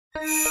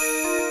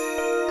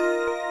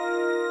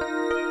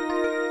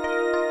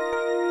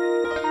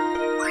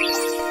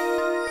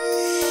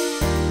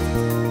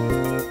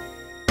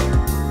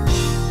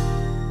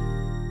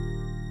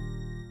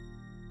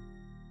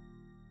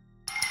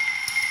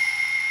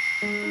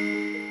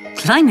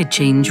Climate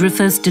change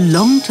refers to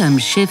long-term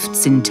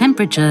shifts in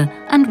temperature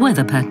and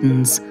weather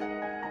patterns.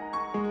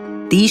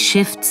 These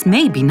shifts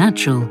may be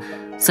natural,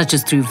 such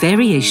as through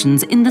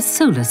variations in the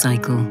solar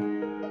cycle.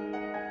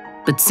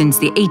 But since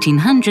the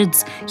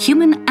 1800s,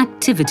 human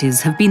activities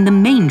have been the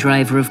main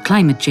driver of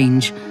climate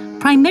change,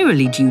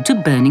 primarily due to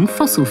burning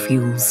fossil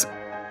fuels.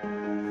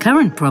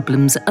 Current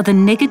problems are the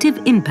negative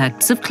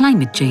impacts of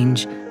climate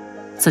change,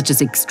 such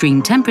as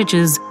extreme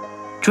temperatures,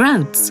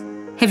 droughts,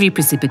 heavy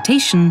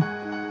precipitation,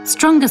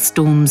 stronger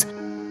storms,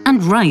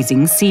 and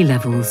rising sea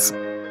levels.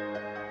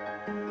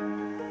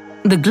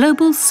 The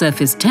global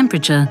surface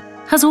temperature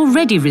has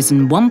already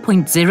risen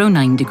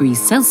 1.09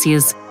 degrees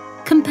Celsius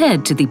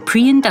compared to the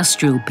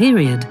pre-industrial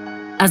period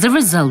as a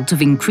result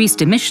of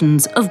increased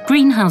emissions of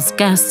greenhouse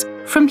gas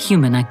from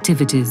human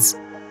activities.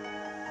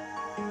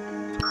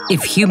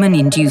 If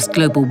human-induced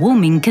global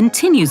warming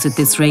continues at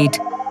this rate,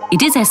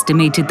 it is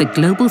estimated that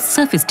global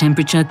surface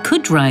temperature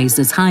could rise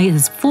as high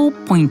as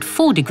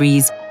 4.4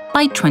 degrees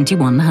by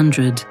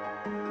 2100.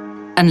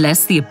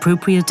 Unless the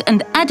appropriate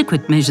and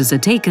adequate measures are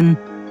taken,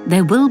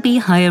 there will be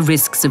higher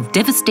risks of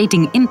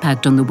devastating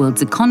impact on the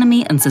world's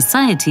economy and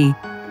society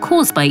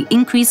caused by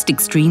increased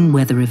extreme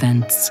weather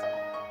events.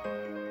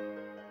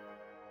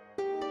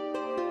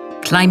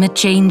 Climate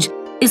change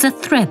is a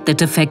threat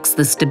that affects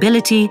the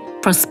stability,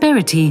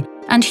 prosperity,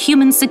 and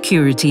human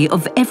security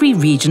of every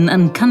region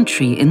and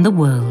country in the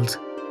world.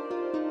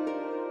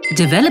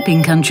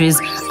 Developing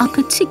countries are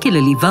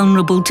particularly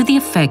vulnerable to the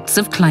effects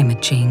of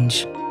climate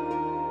change.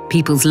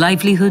 People's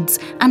livelihoods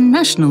and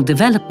national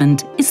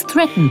development is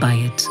threatened by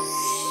it.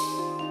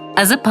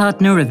 As a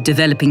partner of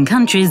developing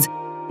countries,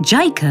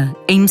 JICA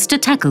aims to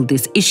tackle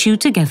this issue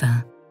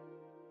together.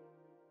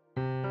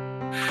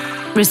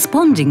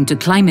 Responding to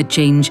climate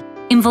change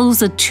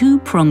involves a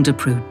two-pronged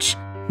approach: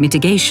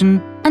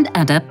 mitigation and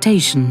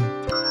adaptation.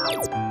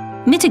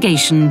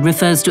 Mitigation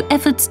refers to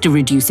efforts to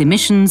reduce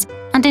emissions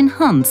and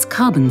enhance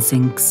carbon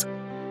sinks.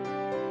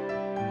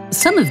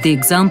 Some of the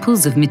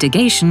examples of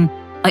mitigation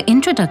are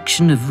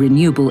introduction of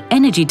renewable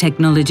energy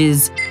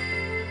technologies,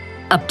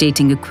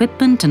 updating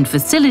equipment and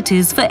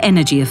facilities for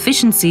energy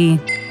efficiency,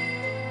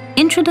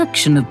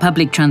 introduction of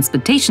public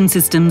transportation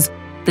systems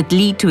that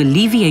lead to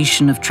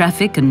alleviation of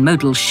traffic and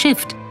modal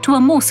shift to a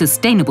more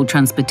sustainable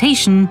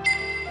transportation,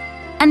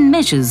 and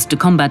measures to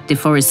combat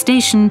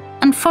deforestation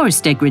and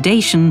forest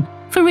degradation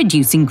for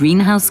reducing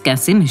greenhouse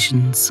gas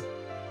emissions.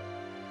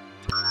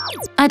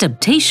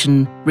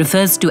 Adaptation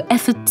refers to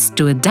efforts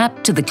to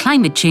adapt to the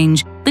climate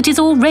change that is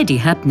already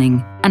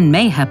happening and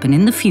may happen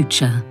in the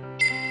future.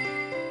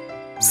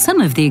 Some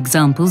of the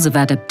examples of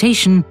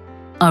adaptation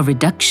are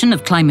reduction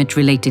of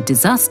climate-related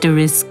disaster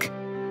risk,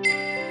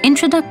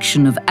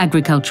 introduction of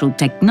agricultural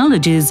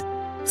technologies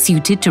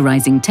suited to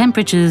rising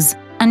temperatures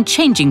and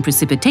changing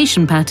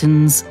precipitation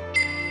patterns,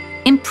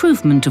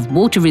 improvement of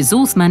water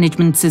resource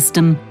management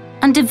system,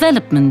 and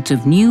development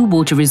of new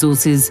water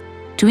resources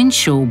to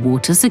ensure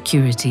water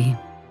security.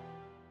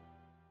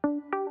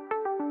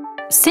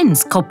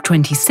 Since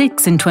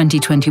COP26 in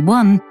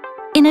 2021,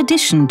 in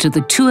addition to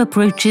the two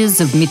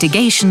approaches of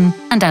mitigation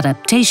and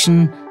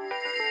adaptation,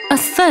 a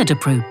third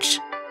approach,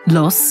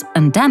 loss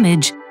and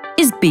damage,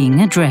 is being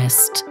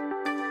addressed.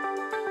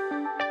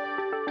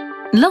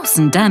 Loss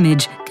and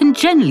damage can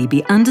generally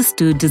be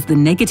understood as the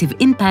negative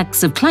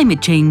impacts of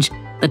climate change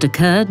that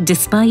occur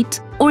despite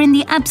or in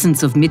the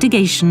absence of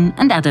mitigation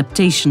and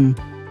adaptation,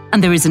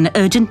 and there is an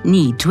urgent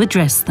need to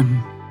address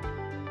them.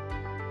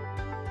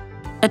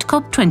 At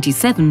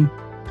COP27,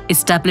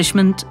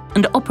 establishment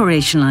and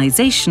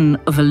operationalization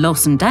of a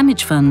loss and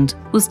damage fund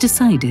was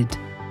decided.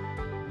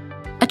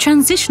 A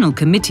transitional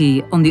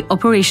committee on the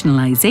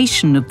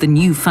operationalization of the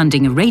new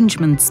funding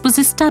arrangements was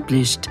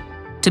established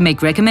to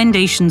make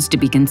recommendations to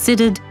be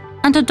considered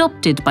and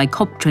adopted by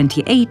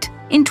COP28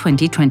 in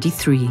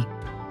 2023.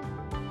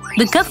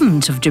 The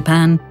government of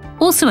Japan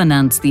also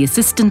announced the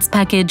assistance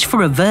package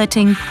for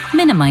averting,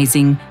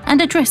 minimizing,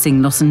 and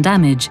addressing loss and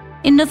damage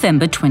in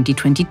November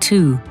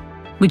 2022,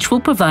 which will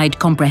provide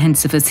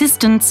comprehensive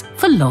assistance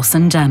for loss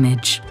and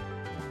damage.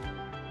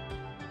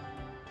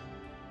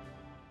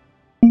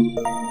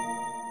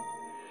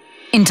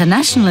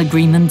 International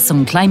agreements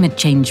on climate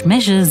change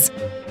measures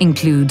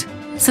include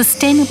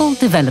Sustainable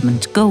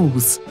Development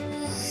Goals,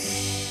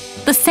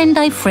 the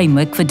Sendai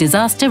Framework for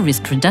Disaster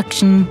Risk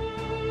Reduction,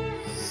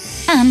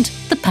 and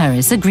the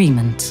Paris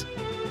Agreement.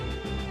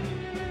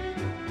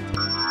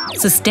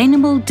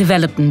 Sustainable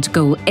Development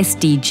Goal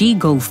SDG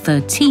Goal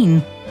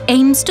 13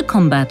 aims to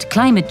combat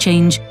climate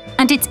change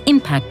and its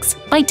impacts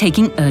by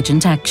taking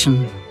urgent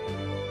action.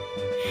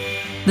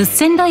 The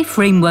Sendai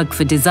Framework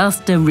for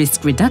Disaster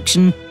Risk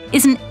Reduction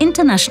is an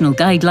international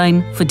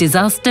guideline for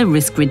disaster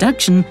risk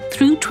reduction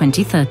through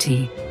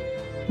 2030.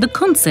 The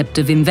concept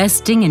of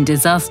investing in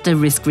disaster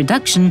risk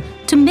reduction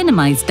to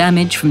minimize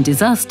damage from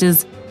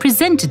disasters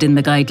presented in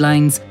the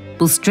guidelines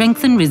will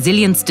strengthen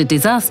resilience to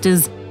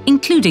disasters,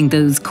 including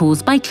those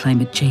caused by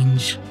climate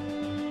change.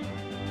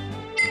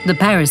 The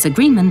Paris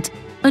Agreement,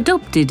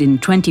 adopted in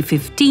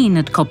 2015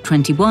 at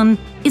COP21,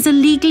 is a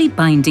legally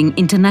binding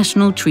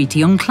international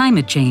treaty on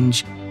climate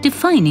change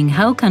defining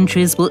how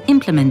countries will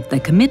implement their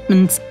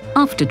commitments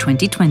after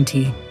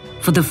 2020.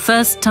 For the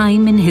first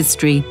time in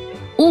history,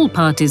 all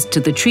parties to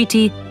the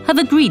treaty have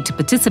agreed to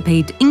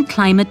participate in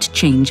climate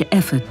change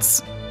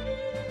efforts.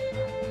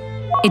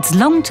 Its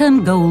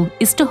long-term goal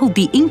is to hold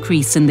the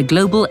increase in the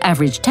global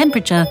average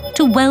temperature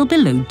to well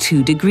below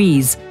 2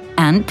 degrees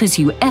and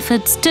pursue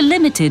efforts to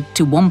limit it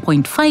to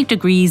 1.5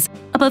 degrees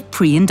above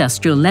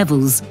pre-industrial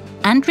levels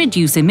and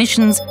reduce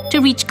emissions to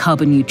reach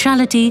carbon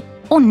neutrality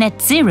or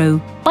net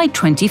zero by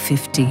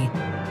 2050.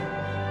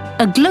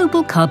 A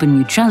global carbon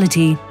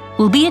neutrality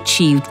will be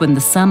achieved when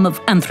the sum of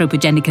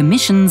anthropogenic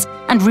emissions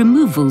and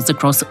removals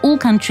across all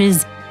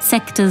countries,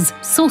 sectors,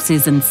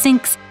 sources and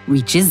sinks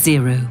reaches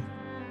zero.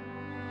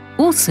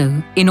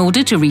 Also, in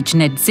order to reach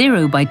net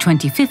zero by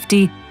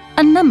 2050,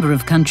 a number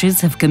of countries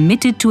have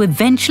committed to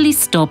eventually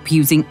stop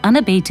using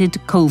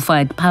unabated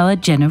coal-fired power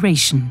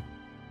generation.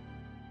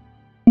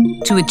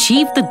 To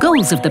achieve the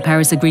goals of the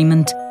Paris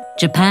Agreement,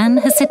 Japan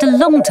has set a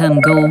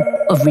long-term goal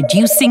of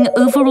reducing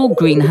overall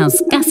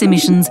greenhouse gas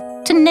emissions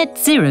to net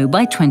zero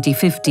by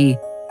 2050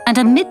 and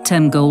a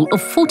mid-term goal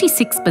of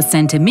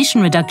 46%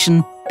 emission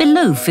reduction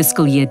below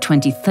fiscal year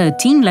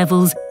 2013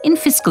 levels in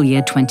fiscal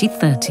year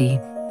 2030.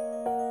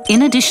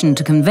 In addition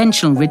to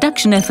conventional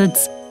reduction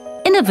efforts,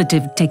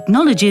 innovative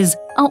technologies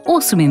are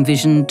also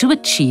envisioned to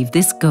achieve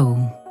this goal.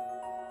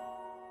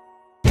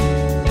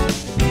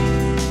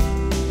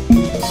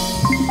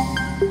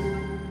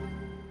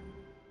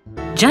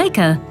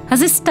 JICA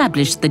has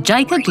established the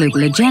JICA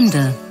Global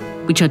Agenda,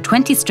 which are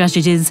 20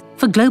 strategies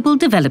for global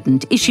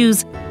development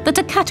issues that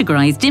are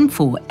categorized in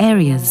 4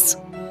 areas: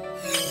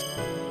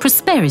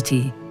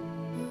 prosperity,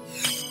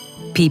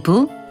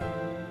 people,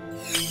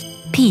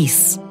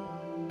 peace,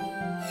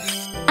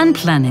 and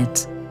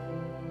planet.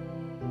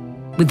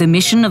 With the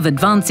mission of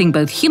advancing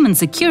both human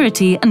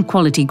security and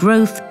quality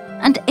growth,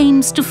 and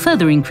aims to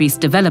further increase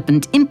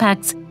development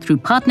impacts through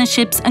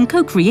partnerships and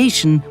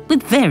co-creation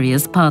with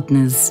various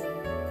partners.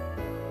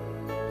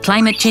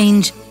 Climate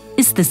change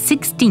is the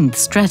 16th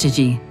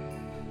strategy.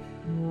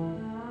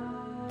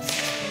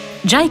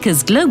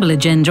 JICA's Global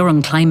Agenda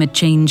on Climate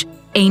Change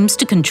aims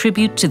to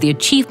contribute to the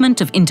achievement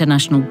of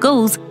international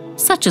goals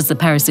such as the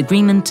Paris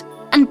Agreement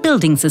and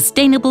building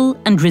sustainable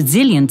and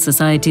resilient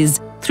societies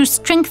through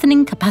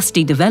strengthening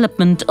capacity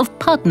development of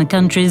partner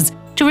countries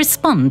to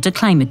respond to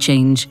climate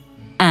change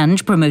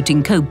and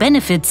promoting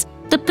co-benefits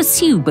that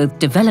pursue both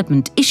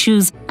development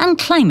issues and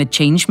climate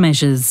change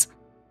measures.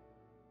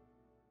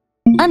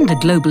 Under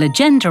Global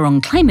Agenda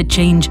on Climate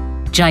Change,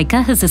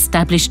 JICA has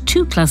established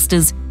 2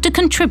 clusters to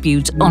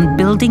contribute on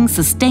building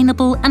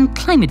sustainable and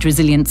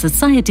climate-resilient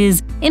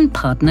societies in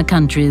partner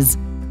countries,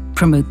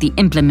 promote the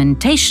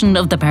implementation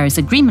of the Paris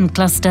Agreement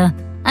cluster,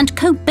 and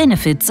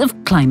co-benefits of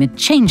Climate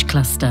Change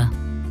cluster.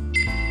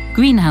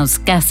 Greenhouse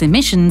gas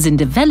emissions in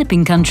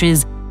developing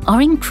countries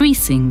are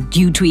increasing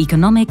due to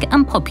economic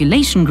and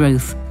population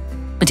growth,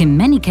 but in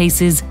many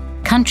cases,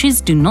 countries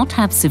do not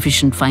have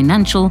sufficient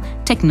financial,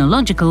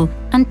 technological,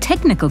 and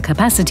technical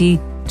capacity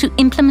to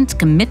implement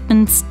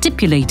commitments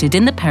stipulated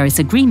in the Paris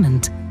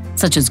Agreement,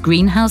 such as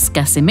greenhouse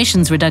gas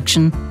emissions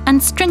reduction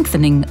and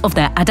strengthening of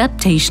their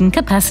adaptation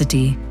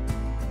capacity.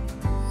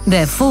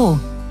 Therefore,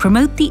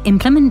 promote the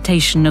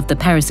implementation of the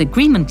Paris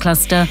Agreement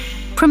cluster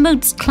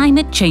promotes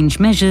climate change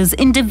measures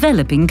in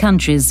developing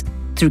countries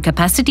through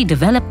capacity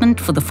development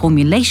for the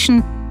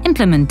formulation,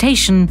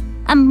 implementation,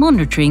 and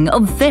monitoring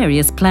of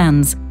various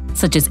plans,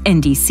 such as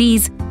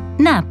NDCs,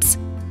 NAPs,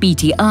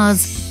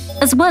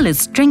 BTRs, as well as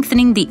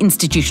strengthening the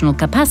institutional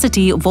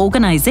capacity of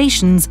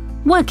organizations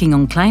working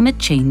on climate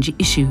change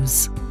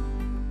issues.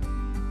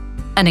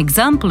 An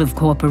example of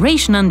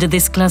cooperation under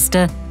this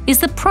cluster is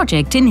the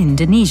project in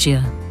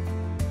Indonesia.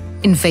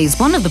 In Phase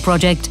 1 of the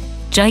project,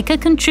 JICA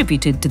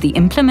contributed to the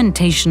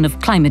implementation of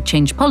climate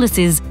change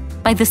policies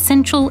by the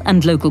central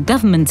and local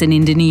governments in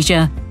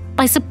Indonesia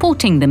by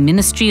supporting the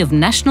Ministry of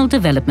National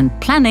Development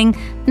Planning,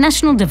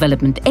 National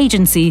Development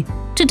Agency,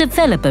 to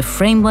develop a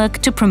framework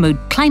to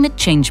promote climate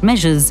change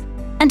measures,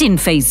 and in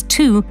Phase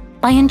 2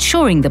 by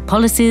ensuring the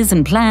policies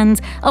and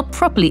plans are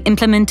properly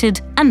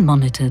implemented and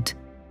monitored.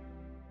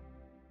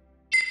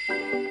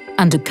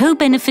 Under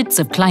co-benefits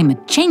of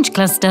Climate Change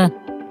Cluster,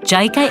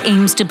 JICA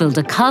aims to build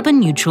a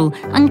carbon-neutral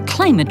and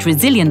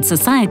climate-resilient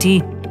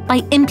society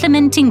by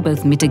implementing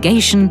both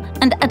mitigation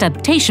and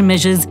adaptation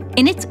measures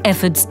in its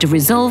efforts to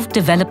resolve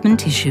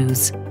development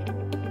issues.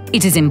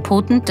 It is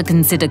important to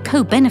consider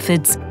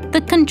co-benefits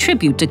that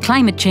contribute to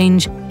climate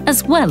change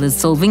as well as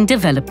solving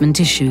development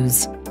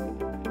issues.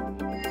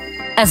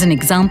 As an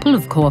example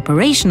of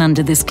cooperation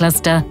under this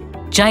cluster,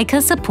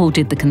 JICA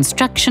supported the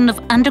construction of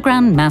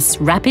underground mass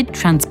rapid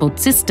transport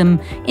system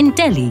in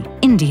Delhi,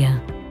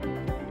 India.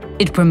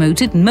 It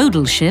promoted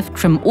modal shift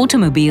from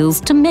automobiles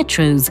to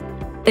metros,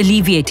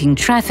 alleviating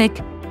traffic,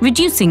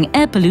 reducing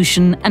air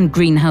pollution and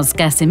greenhouse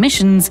gas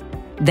emissions,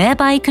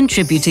 thereby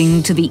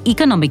contributing to the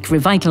economic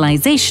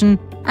revitalization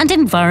and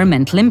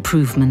environmental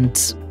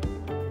improvement.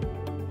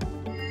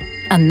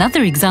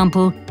 Another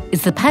example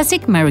is the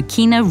Pasig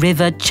Marikina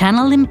River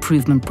Channel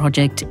Improvement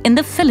Project in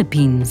the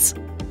Philippines.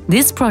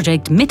 This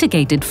project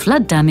mitigated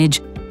flood damage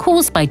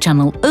caused by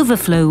channel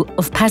overflow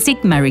of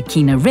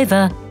Pasig-Marikina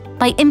River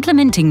by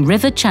implementing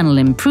river channel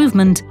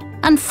improvement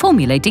and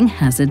formulating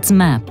hazards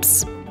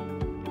maps.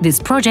 This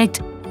project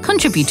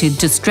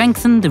contributed to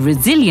strengthen the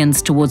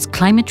resilience towards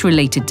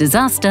climate-related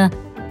disaster,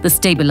 the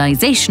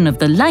stabilization of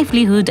the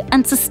livelihood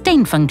and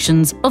sustained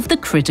functions of the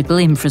critical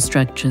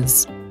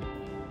infrastructures.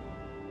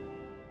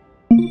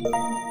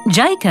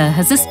 JICA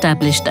has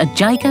established a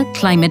JICA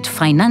Climate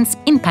Finance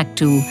Impact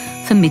Tool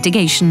for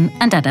mitigation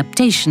and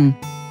adaptation,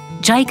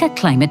 JICA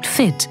Climate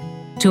Fit,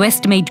 to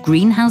estimate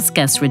greenhouse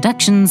gas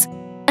reductions,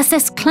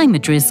 assess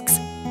climate risks,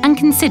 and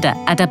consider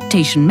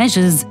adaptation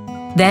measures,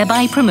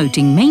 thereby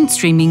promoting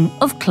mainstreaming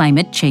of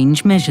climate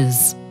change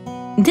measures.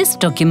 This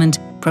document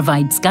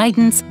provides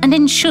guidance and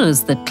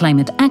ensures that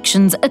climate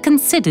actions are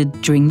considered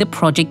during the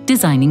project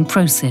designing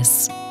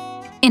process.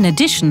 In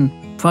addition,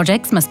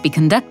 projects must be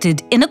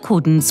conducted in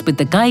accordance with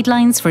the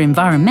guidelines for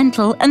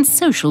environmental and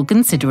social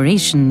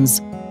considerations.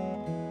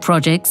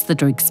 Projects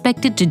that are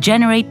expected to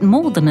generate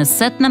more than a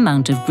certain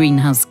amount of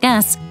greenhouse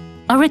gas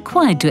are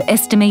required to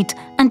estimate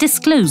and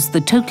disclose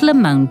the total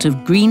amount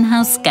of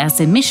greenhouse gas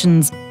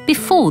emissions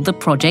before the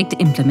project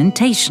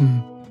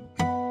implementation.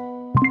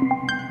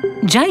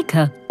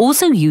 JICA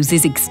also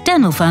uses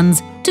external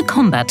funds to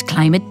combat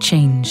climate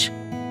change.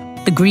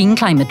 The Green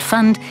Climate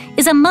Fund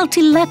is a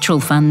multilateral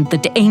fund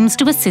that aims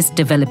to assist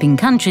developing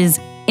countries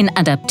in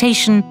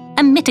adaptation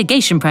and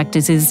mitigation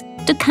practices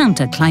to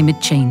counter climate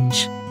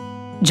change.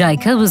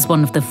 JICA was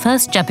one of the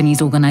first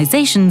Japanese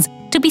organizations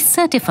to be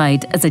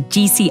certified as a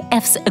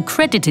GCF's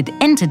accredited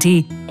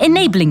entity,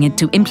 enabling it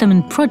to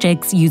implement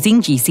projects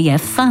using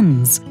GCF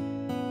funds.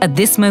 At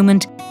this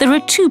moment, there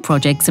are 2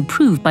 projects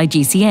approved by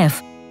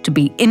GCF to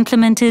be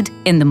implemented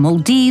in the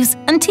Maldives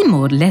and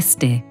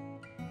Timor-Leste.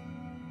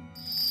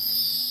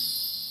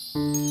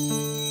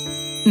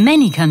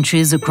 Many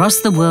countries across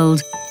the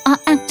world are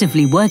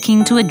actively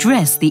working to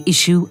address the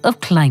issue of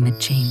climate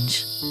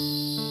change.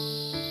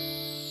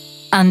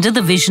 Under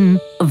the vision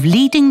of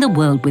leading the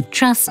world with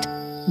trust,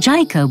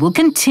 JICA will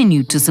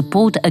continue to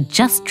support a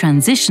just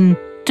transition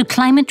to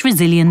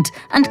climate-resilient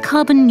and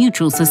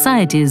carbon-neutral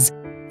societies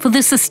for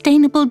the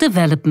sustainable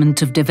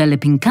development of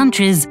developing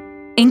countries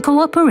in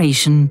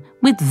cooperation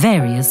with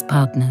various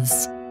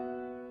partners.